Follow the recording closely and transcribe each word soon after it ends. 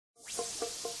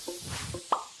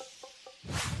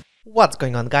What's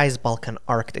going on, guys? Balkan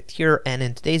Architect here, and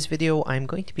in today's video I'm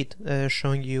going to be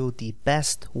showing you the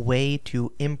best way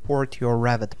to import your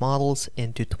Revit models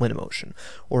into Twinmotion,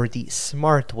 or the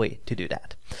smart way to do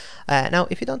that. Now,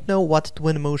 if you don't know what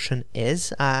Twinmotion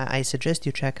is, I suggest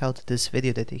you check out this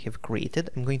video that I have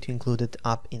created. I'm going to include it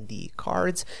up in the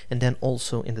cards and then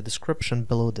also in the description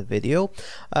below the video.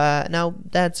 Now,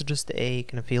 that's just a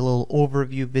kind of a little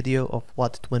overview video of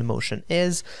what Twinmotion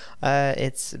is.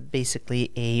 It's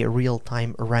basically a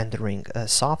real-time rendering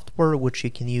software which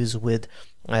you can use with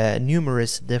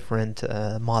numerous different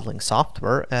modeling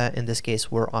software. In this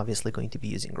case, we're obviously going to be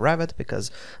using Revit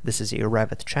because this is a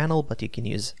Revit channel, but you can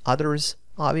use others,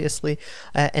 obviously.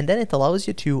 And then it allows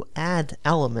you to add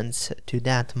elements to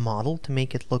that model to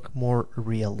make it look more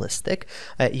realistic.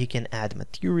 You can add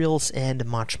materials and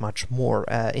much more.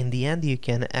 In the end, you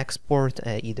can export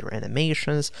either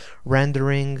animations,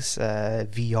 renderings,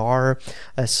 VR,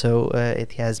 so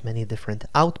it has many different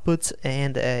outputs,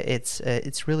 and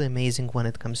it's really amazing when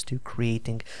it comes to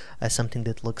creating something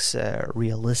that looks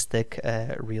realistic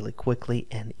really quickly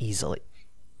and easily.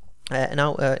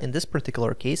 Now, in this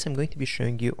particular case, I'm going to be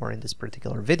showing you, or in this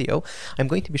particular video, I'm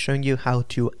going to be showing you how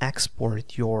to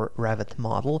export your Revit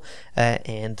model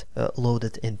and load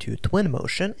it into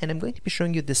Twinmotion, and I'm going to be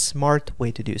showing you the smart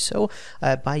way to do so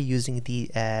by using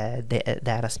the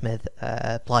Datasmith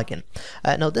plugin.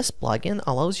 Now, this plugin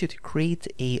allows you to create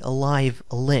a live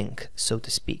link, so to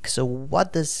speak. So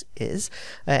what this is,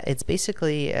 it's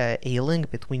basically a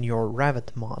link between your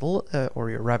Revit model or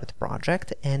your Revit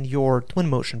project and your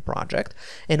Twinmotion project.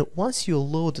 And once you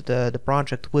load the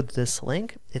project with this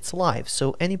link, it's live.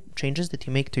 So any changes that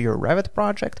you make to your Revit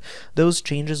project, those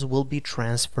changes will be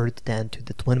transferred then to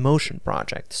the Twinmotion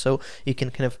project. So you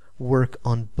can kind of work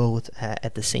on both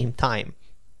at the same time.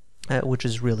 Which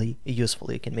is really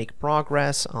useful. You can make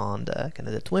progress on the kind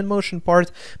of the Twinmotion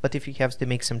part, but if you have to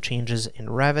make some changes in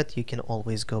Revit, you can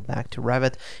always go back to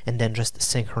Revit and then just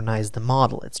synchronize the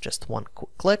model. It's just one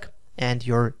quick click and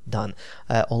you're done.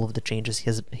 All of the changes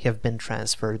have been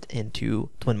transferred into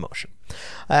Twinmotion.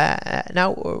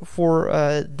 Now,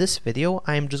 for this video,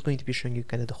 I'm just going to be showing you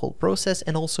kind of the whole process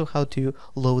and also how to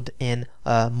load in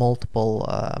multiple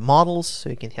models, so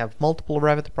you can have multiple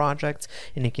Revit projects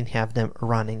and you can have them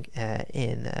running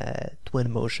in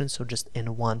Twinmotion. So just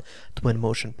in one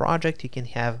Twinmotion project, you can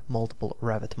have multiple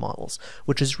Revit models,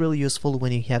 which is really useful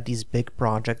when you have these big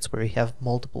projects where you have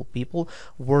multiple people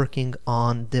working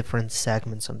on different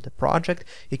segments of the project.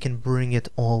 You can bring it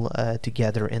all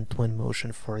together in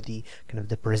Twinmotion for the kind of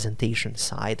the presentation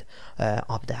side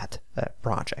of that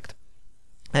project.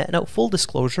 Now, full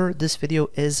disclosure, this video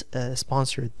is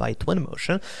sponsored by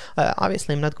Twinmotion.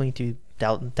 Obviously, I'm not going to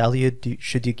tell you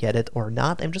should you get it or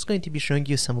not. I'm just going to be showing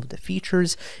you some of the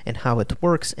features and how it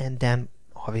works, and then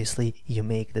obviously you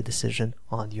make the decision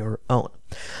on your own.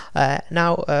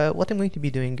 Now, what I'm going to be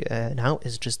doing now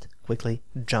is just quickly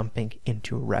jumping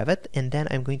into Revit, and then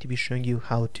I'm going to be showing you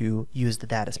how to use the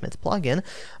Datasmith plugin.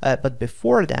 But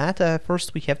before that,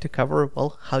 first we have to cover,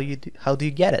 well, how do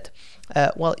you get it?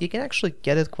 Well, you can actually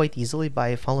get it quite easily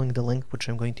by following the link, which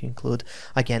I'm going to include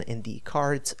again in the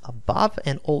cards above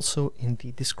and also in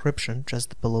the description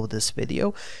just below this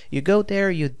video. You go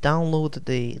there, you download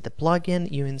the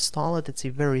plugin, you install it. It's a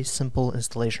very simple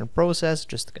installation process,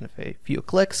 just kind of a few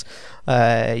clicks.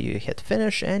 You hit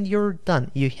finish and you're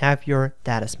done. You have your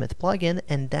Datasmith plugin,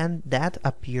 and then that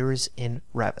appears in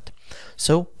Revit.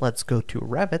 So let's go to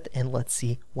Revit and let's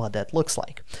see what that looks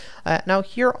like. Now,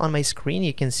 here on my screen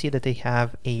you can see that I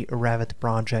have a Revit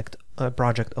project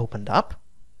opened up,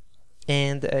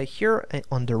 and here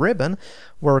on the ribbon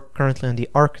we're currently on the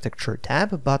Architecture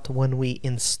tab, but when we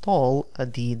install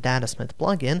the Datasmith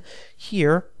plugin,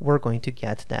 here we're going to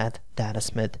get that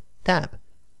Datasmith tab.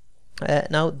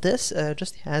 Now, this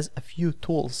just has a few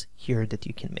tools here that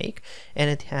you can make,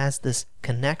 and it has this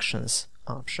connections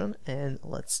option, and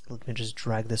let me just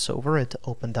drag this over. It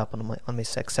opened up on my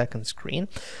second screen.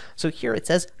 So here it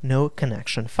says no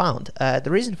connection found. The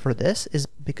reason for this is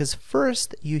because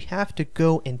first you have to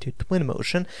go into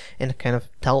Twinmotion and kind of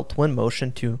tell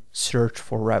Twinmotion to search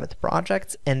for Revit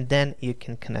projects, and then you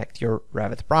can connect your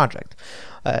Revit project.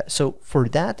 So for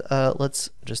that,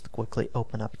 let's just quickly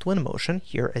open up Twinmotion.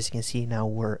 Here, as you can see, now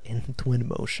we're in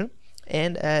Twinmotion.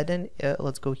 And then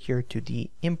let's go here to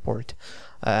the import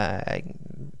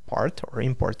part or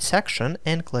import section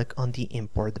and click on the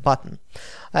import button.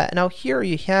 Now here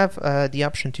you have the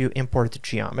option to import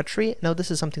geometry. Now this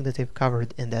is something that I've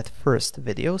covered in that first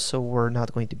video, so we're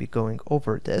not going to be going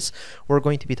over this. We're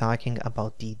going to be talking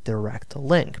about the direct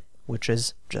link, which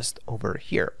is just over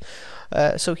here.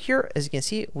 So here, as you can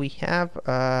see, we have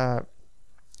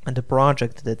and the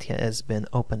project that has been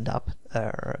opened up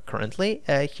currently.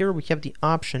 Here we have the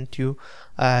option to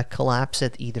collapse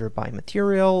it either by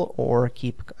material, or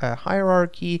keep a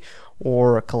hierarchy,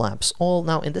 or collapse all.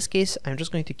 Now in this case I'm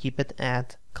just going to keep it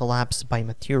at collapse by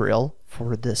material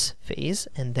for this phase,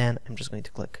 and then I'm just going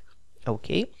to click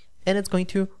OK, and it's going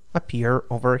to appear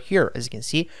over here. As you can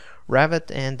see,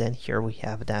 Revit, and then here we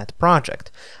have that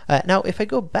project. Now if I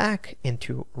go back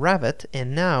into Revit,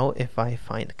 and now if I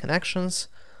find connections,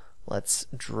 let's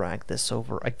drag this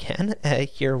over again.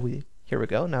 Here we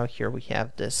go. Now here we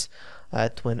have this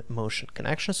Twinmotion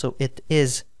connection, so it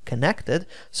is connected.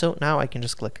 So now I can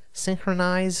just click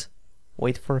synchronize,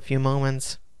 wait for a few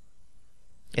moments.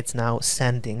 It's now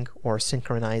sending or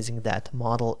synchronizing that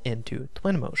model into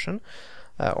Twinmotion,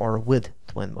 or with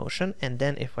Twinmotion. And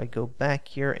then if I go back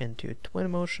here into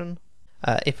Twinmotion,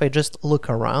 if I just look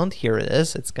around, here it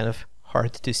is. It's kind of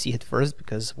hard to see at first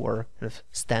because we're kind of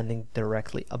standing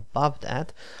directly above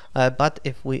that, but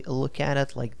if we look at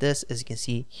it like this, as you can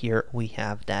see here, we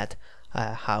have that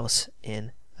house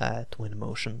in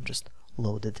Twinmotion just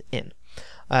loaded in.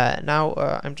 Now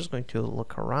I'm just going to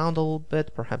look around a little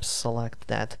bit, perhaps select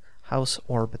that house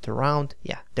orbit around.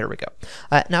 Yeah, there we go.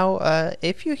 Now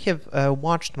if you have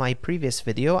watched my previous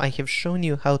video, I have shown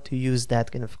you how to use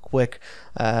that kind of quick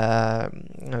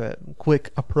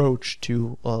approach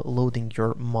to loading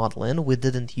your model in. We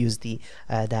didn't use the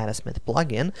Datasmith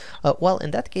plugin. Well,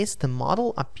 in that case the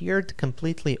model appeared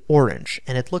completely orange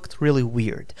and it looked really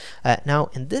weird. Now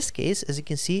in this case, as you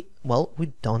can see, well,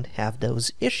 we don't have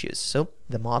those issues, so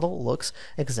the model looks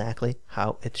exactly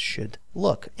how it should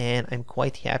look, and I'm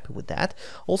quite happy with that.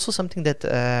 Also, something that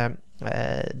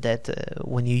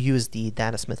when you use the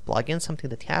Datasmith plugin, something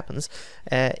that happens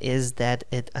is that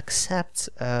it accepts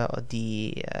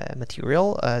the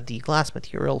material, the glass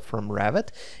material from Revit,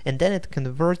 and then it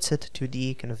converts it to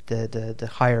the kind of the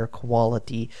higher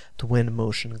quality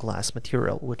Twinmotion glass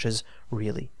material, which is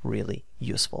really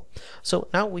useful. So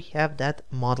now we have that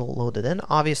model loaded in.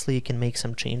 Obviously you can make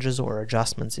some changes or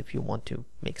adjustments if you want to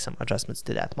make some adjustments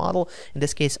to that model. In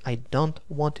this case I don't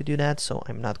want to do that, so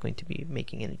I'm not going to be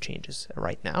making any changes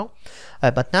right now.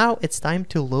 But now it's time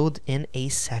to load in a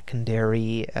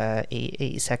secondary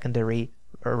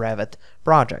Revit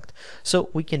project. So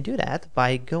we can do that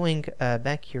by going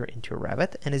back here into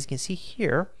Revit, and as you can see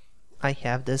here I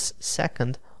have this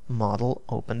second model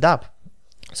opened up.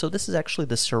 So this is actually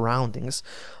the surroundings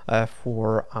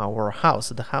for our house.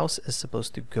 The house is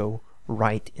supposed to go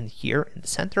right in here in the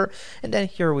center, and then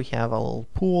here we have a little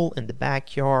pool in the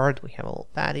backyard, we have a little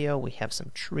patio, we have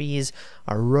some trees,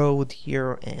 a road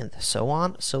here, and so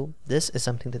on. So this is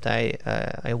something that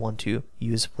I want to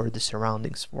use for the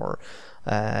surroundings for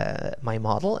my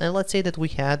model. And let's say that we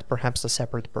had perhaps a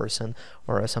separate person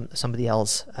or somebody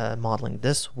else modeling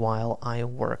this while I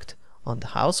worked on the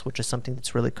house, which is something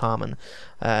that's really common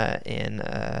in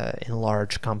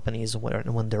large companies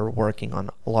when they're working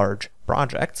on large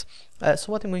projects.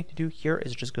 So what I'm going to do here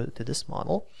is just go to this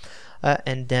model,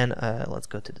 and then let's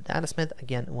go to the Datasmith.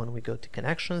 Again, when we go to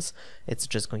connections, it's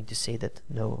just going to say that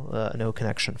no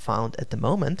connection found at the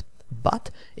moment. But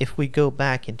if we go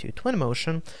back into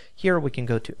Twinmotion, here we can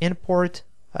go to import,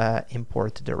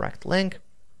 import direct link.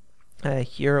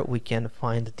 Here we can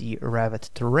find the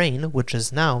Revit terrain, which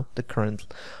is now the current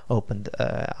opened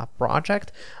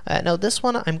project. Now this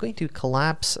one I'm going to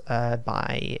collapse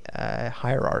by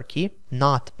hierarchy,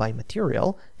 not by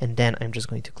material, and then I'm just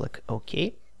going to click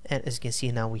OK. And as you can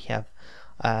see, now we have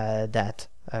that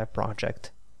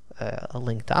project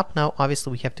linked up. Now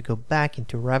obviously we have to go back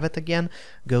into Revit again,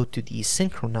 go to the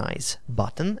synchronize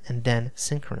button, and then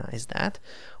synchronize that.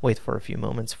 Wait for a few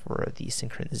moments for the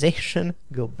synchronization,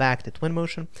 go back to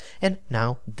Twinmotion, and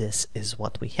now this is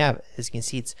what we have. As you can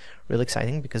see, it's really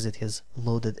exciting because it is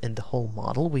loaded in the whole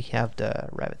model. We have the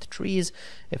Revit trees.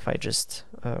 If I just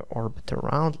orbit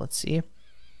around, let's see,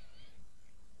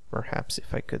 perhaps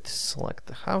if I could select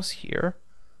the house here.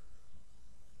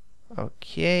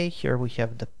 Okay, here we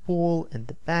have the pool in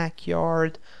the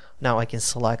backyard. Now I can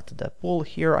select the pool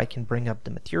here. I can bring up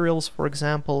the materials, for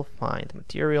example, find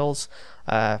materials,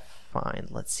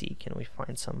 let's see, can we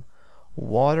find some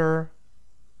water?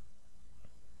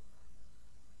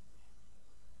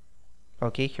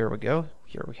 Okay, here we go.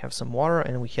 Here we have some water,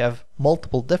 and we have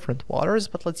multiple different waters,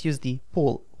 but let's use the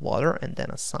pool water and then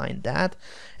assign that.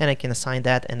 And I can assign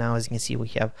that, and now as you can see we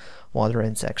have water,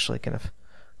 and it's actually kind of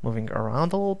moving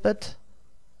around a little bit.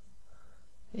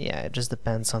 Yeah, it just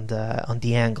depends on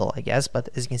the angle, I guess, but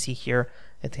as you can see here,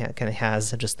 it kind of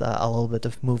has just a little bit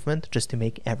of movement just to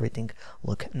make everything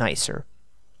look nicer.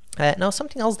 Now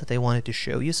something else that I wanted to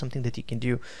show you, something that you can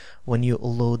do when you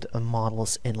load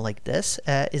models in like this,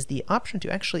 is the option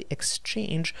to actually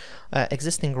exchange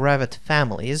existing Revit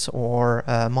families or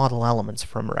model elements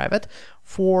from Revit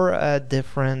for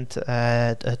different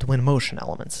Twinmotion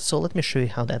elements. So let me show you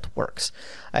how that works.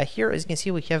 Here, as you can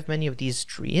see, we have many of these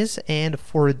trees, and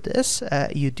for this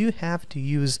you do have to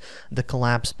use the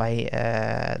collapse by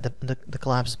the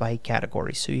collapse by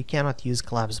category. So you cannot use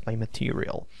collapse by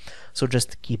material. So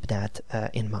just keep that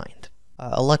in mind.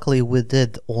 Luckily, we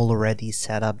did already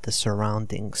set up the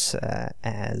surroundings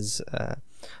as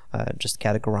just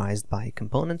categorized by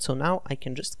component. So now I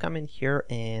can just come in here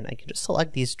and I can just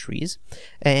select these trees.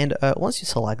 And once you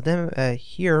select them,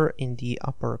 here in the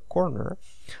upper corner,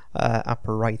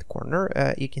 upper right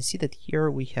corner, you can see that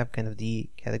here we have kind of the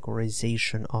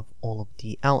categorization of all of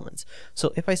the elements.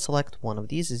 So if I select one of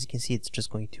these, as you can see, it's just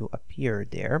going to appear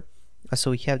there.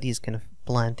 So we have these kind of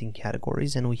planting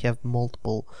categories, and we have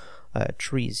multiple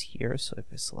trees here. So if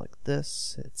I select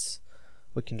this,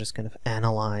 we can just kind of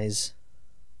analyze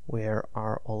where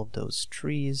are all of those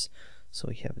trees. So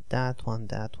we have that one,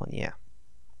 yeah.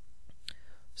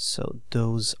 So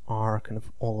those are kind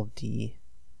of all of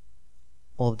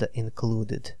the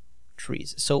included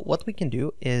trees. So what we can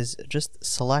do is just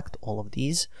select all of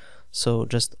these. So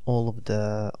just all of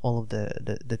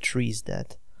the trees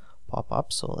that pop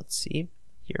up. So let's see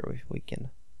here if we can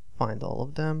find all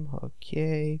of them.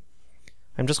 Okay,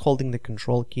 I'm just holding the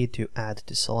control key to add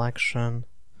to selection,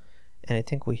 and I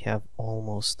think we have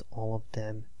almost all of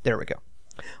them. There we go.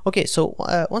 Okay, so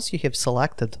once you have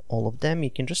selected all of them, you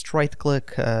can just right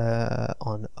click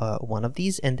on one of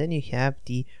these, and then you have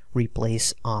the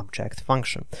replace object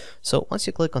function. So once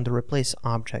you click on the replace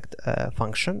object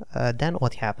function, then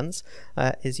what happens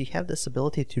is you have this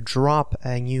ability to drop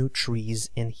new trees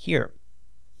in here.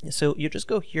 So you just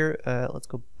go here, let's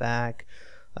go back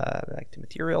to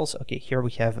materials. Okay, here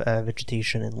we have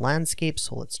vegetation and landscape,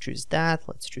 so let's choose that.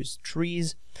 Let's choose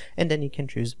trees, and then you can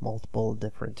choose multiple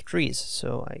different trees.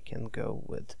 So I can go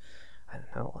with, I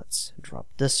don't know, let's drop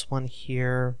this one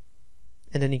here,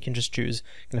 and then you can just choose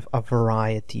kind of a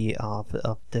variety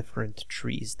of different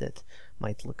trees that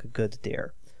might look good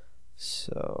there.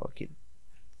 So okay,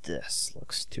 this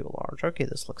looks too large. Okay,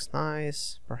 this looks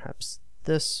nice. Perhaps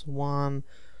this one,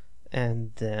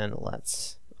 and then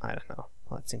let's, I don't know,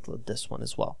 let's include this one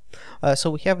as well. So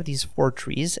we have these 4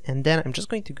 trees, and then I'm just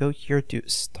going to go here to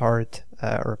start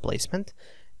replacement,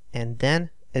 and then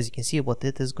as you can see, what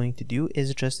it is going to do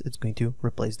is just it's going to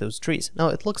replace those trees. Now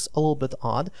it looks a little bit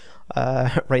odd.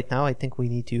 Right now I think we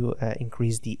need to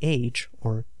increase the age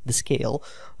or the scale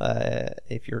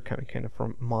if you're kind of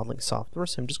from modeling software.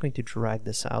 So I'm just going to drag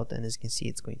this out, and as you can see,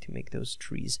 it's going to make those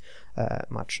trees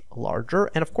much larger.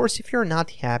 And of course, if you're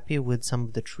not happy with some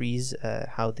of the trees,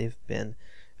 how they've been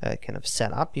kind of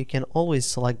set up, you can always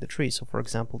select the tree. So for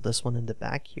example, this one in the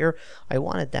back here, I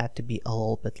wanted that to be a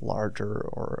little bit larger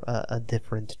or a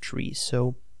different tree.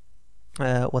 So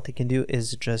what I can do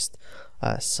is just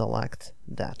select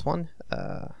that one.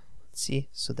 Let's see,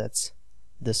 so that's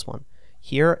this one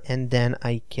here, and then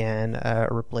I can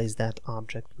replace that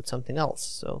object with something else.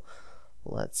 So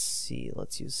let's see,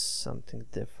 let's use something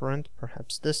different,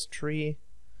 perhaps this tree,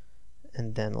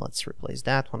 and then let's replace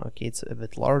that one. Okay, it's a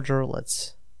bit larger.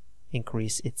 Let's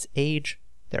increase its age.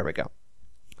 There we go.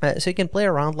 So you can play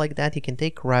around like that. You can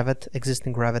take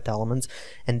existing Revit elements,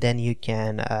 and then you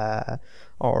can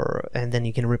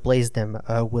replace them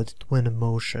with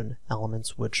Twinmotion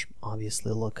elements, which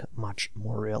obviously look much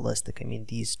more realistic. I mean,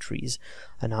 these trees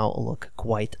now look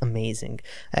quite amazing.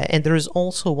 And there is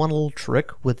also one little trick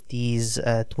with these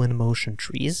Twinmotion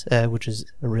trees, which is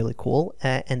really cool,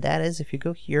 and that is if you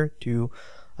go here to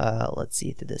let's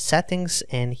see, to the settings,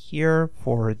 and here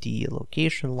for the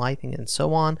location, lighting, and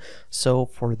so on. So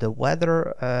for the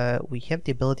weather, we have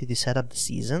the ability to set up the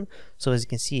season. So as you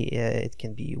can see, it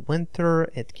can be winter,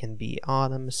 it can be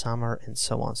autumn, summer, and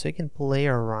so on. So you can play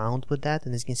around with that,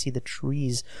 and as you can see, the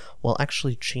trees will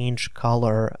actually change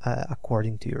color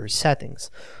according to your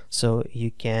settings. So you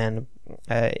can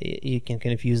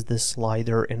kind of use this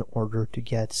slider in order to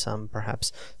get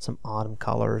perhaps some autumn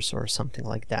colors or something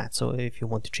like that. So if you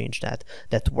want to change that,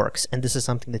 that works. And this is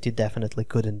something that you definitely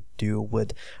couldn't do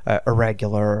with a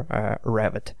regular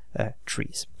Revit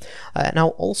trees. Now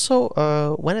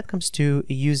also when it comes to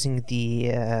using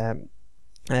the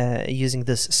using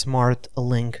this smart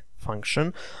link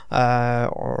function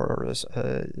or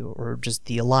just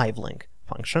the live link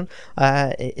function.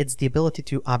 It's the ability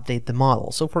to update the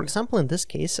model. So for example, in this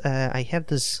case, I have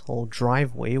this little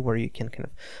driveway where you can kind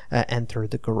of enter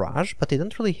the garage, but I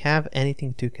don't really have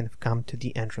anything to kind of come to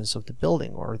the entrance of the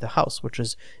building or the house, which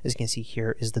is, as you can see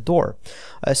here, is the door.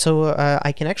 So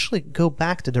I can actually go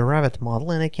back to the Revit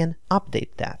model and I can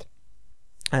update that.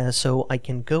 So I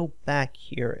can go back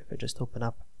here, if I just open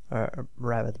up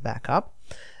Revit back up,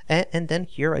 and then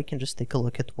here I can just take a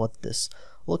look at what this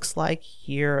looks like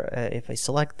here. If I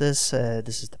select this,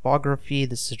 this is topography,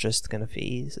 this is just kind of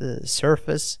a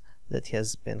surface that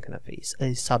has been kind of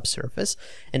a subsurface,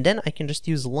 and then I can just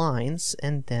use lines,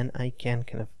 and then I can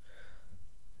kind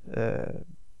of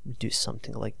do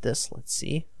something like this. Let's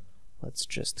see, let's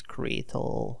just create a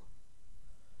little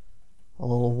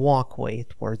walkway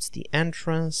towards the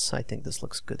entrance. I think this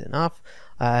looks good enough.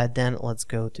 Then let's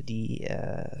go to the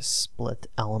split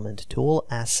element tool.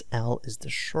 SL is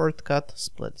the shortcut,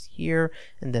 split here,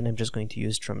 and then I'm just going to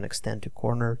use trim and extend to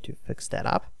corner to fix that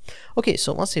up. Okay,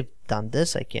 so once I've done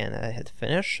this, I can hit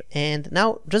finish, and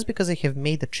now just because I have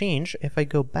made the change, if I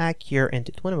go back here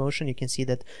into Twinmotion, you can see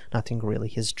that nothing really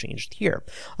has changed here.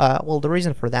 Well, the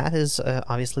reason for that is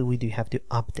obviously we do have to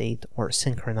update or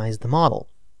synchronize the model.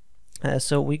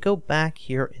 So we go back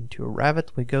here into Revit,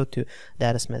 we go to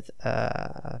Datasmith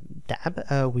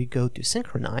tab, we go to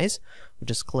synchronize, we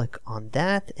just click on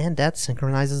that, and that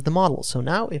synchronizes the model. So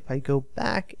now if I go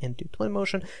back into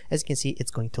Twinmotion, as you can see, it's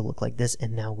going to look like this,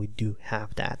 and now we do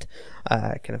have that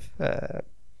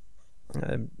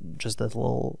just that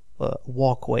little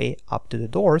walkway up to the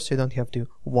door, so you don't have to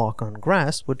walk on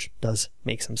grass, which does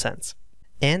make some sense.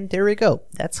 And there we go.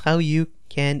 That's how you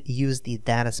can use the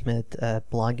Datasmith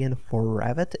plugin for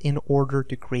Revit in order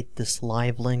to create this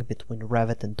live link between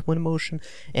Revit and Twinmotion,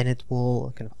 and it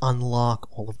will kind of unlock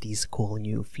all of these cool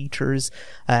new features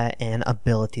and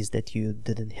abilities that you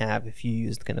didn't have if you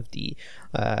used kind of the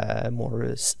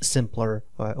more simpler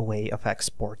way of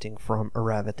exporting from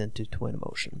Revit into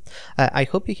Twinmotion. I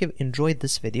hope you have enjoyed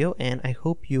this video, and I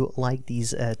hope you like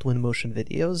these Twinmotion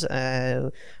videos.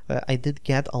 I did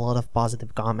get a lot of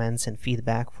positive comments and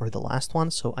feedback for the last one,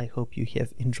 so I hope you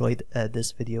have enjoyed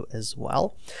this video as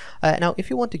well. Now, if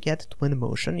you want to get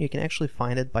Twinmotion, you can actually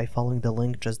find it by following the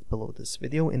link just below this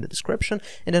video in the description,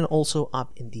 and then also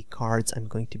up in the cards I'm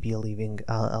going to be leaving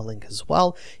a link as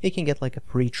well. You can get like a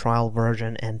free trial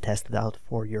version and test it out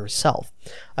for yourself.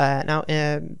 Now,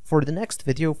 for the next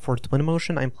video for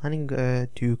Twinmotion, I'm planning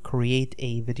to create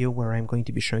a video where I'm going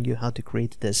to be showing you how to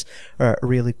create this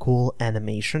really cool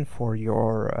animation for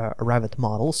your Revit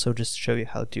model. So just show you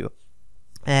how to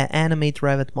animate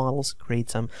Revit models,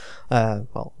 create some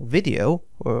well, video,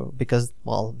 because,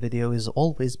 well, video is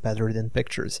always better than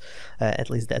pictures. At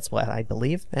least that's what I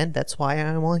believe, and that's why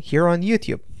I'm here on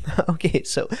YouTube. Okay,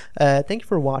 so thank you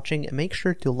for watching. Make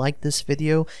sure to like this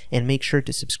video and make sure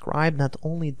to subscribe. Not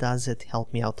only does it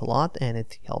help me out a lot and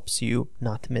it helps you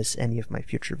not miss any of my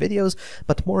future videos,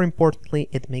 but more importantly,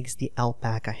 it makes the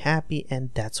alpaca happy, and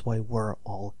that's why we're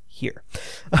all here.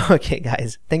 Okay,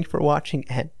 guys, thank you for watching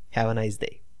and have a nice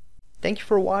day. Thank you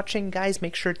for watching, guys.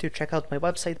 Make sure to check out my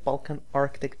website,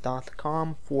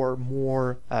 balkanarchitect.com, for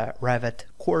more Revit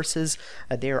courses.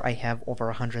 There I have over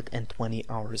 120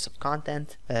 hours of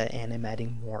content, and I'm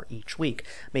adding more each week.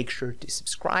 Make sure to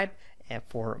subscribe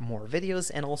for more videos,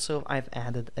 and also I've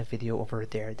added a video over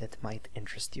there that might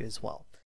interest you as well.